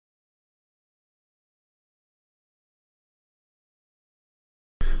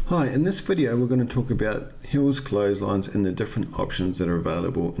Hi, in this video we're going to talk about Hills Clotheslines and the different options that are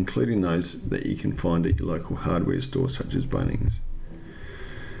available, including those that you can find at your local hardware store such as Bunnings.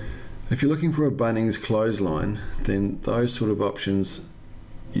 If you're looking for a Bunnings clothesline, then those sort of options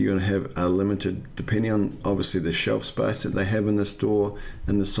you're going to have are limited depending on obviously the shelf space that they have in the store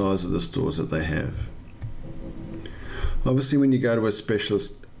and the size of the stores that they have. Obviously when you go to a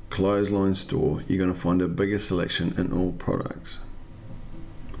specialist clothesline store, you're going to find a bigger selection in all products.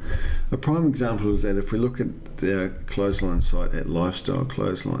 A prime example is that if we look at their clothesline site at Lifestyle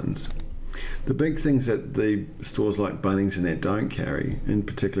Clotheslines, the big things that the stores like Bunnings and that don't carry, in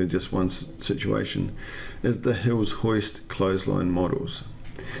particular just one situation, is the Hills Hoist clothesline models.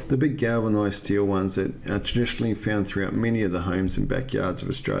 The big galvanized steel ones that are traditionally found throughout many of the homes and backyards of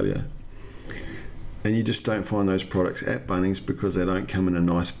Australia. And you just don't find those products at Bunnings because they don't come in a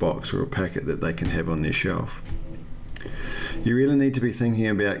nice box or a packet that they can have on their shelf. You really need to be thinking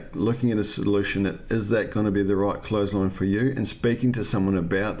about looking at a solution that is that going to be the right clothesline for you, and speaking to someone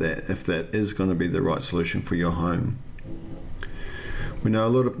about that if that is going to be the right solution for your home. We know a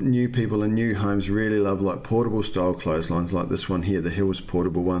lot of new people in new homes really love like portable style clotheslines like this one here, the Hills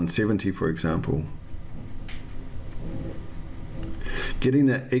Portable 170 for example. Getting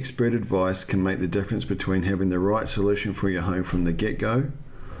that expert advice can make the difference between having the right solution for your home from the get-go,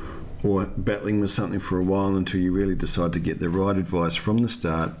 or battling with something for a while until you really decide to get the right advice from the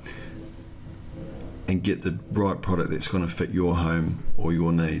start and get the right product that's going to fit your home or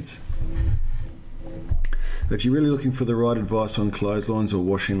your needs. If you're really looking for the right advice on clotheslines or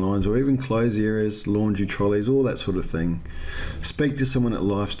washing lines or even clothes areas, laundry trolleys, all that sort of thing, speak to someone at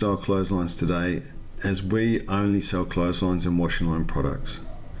Lifestyle Clotheslines today, as we only sell clotheslines and washing line products.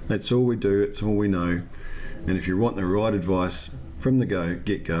 That's all we do, it's all we know, and if you want the right advice from the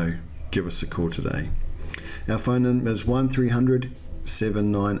get-go, give us a call today. Our phone number is 1300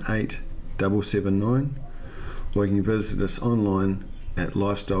 798 779, or you can visit us online at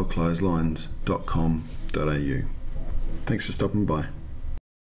lifestyleclotheslines.com.au. Thanks for stopping by.